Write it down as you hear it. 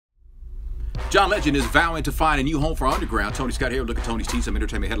John Legend is vowing to find a new home for Underground. Tony Scott here. Look at Tony's Tea. Some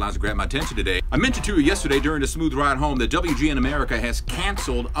entertainment headlines that grabbed my attention today. I mentioned to you yesterday during the Smooth Ride Home that WGN America has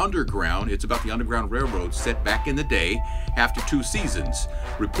canceled Underground. It's about the Underground Railroad set back in the day after 2 seasons.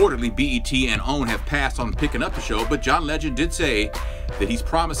 Reportedly, BET and OWN have passed on picking up the show, but John Legend did say that he's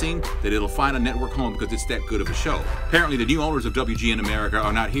promising that it'll find a network home because it's that good of a show. Apparently, the new owners of WGN America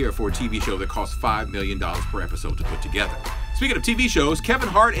are not here for a TV show that costs $5 million per episode to put together. Speaking of TV shows, Kevin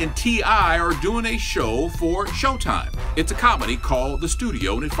Hart and T.I. are doing a show for Showtime. It's a comedy called The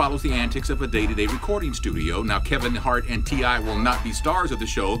Studio, and it follows the antics of a day-to-day recording studio. Now, Kevin Hart and T.I. will not be stars of the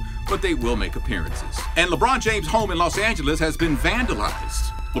show, but they will make appearances. And LeBron James' home in Los Angeles has been vandalized.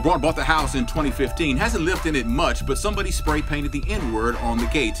 LeBron bought the house in 2015, hasn't lived in it much, but somebody spray painted the N-word on the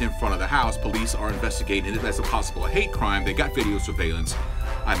gates in front of the house. Police are investigating it as a possible hate crime. They got video surveillance.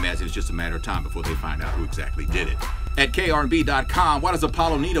 I imagine it's just a matter of time before they find out who exactly did it. At KRNB.com, why does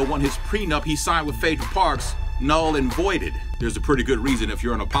Apollo Nito want his prenup he signed with Phaedra Parks null and voided? There's a pretty good reason if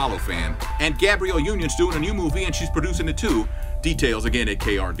you're an Apollo fan. And Gabrielle Union's doing a new movie and she's producing it too. Details again at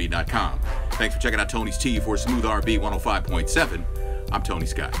KRNB.com. Thanks for checking out Tony's Tea for Smooth R&B 105.7. I'm Tony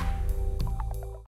Scott.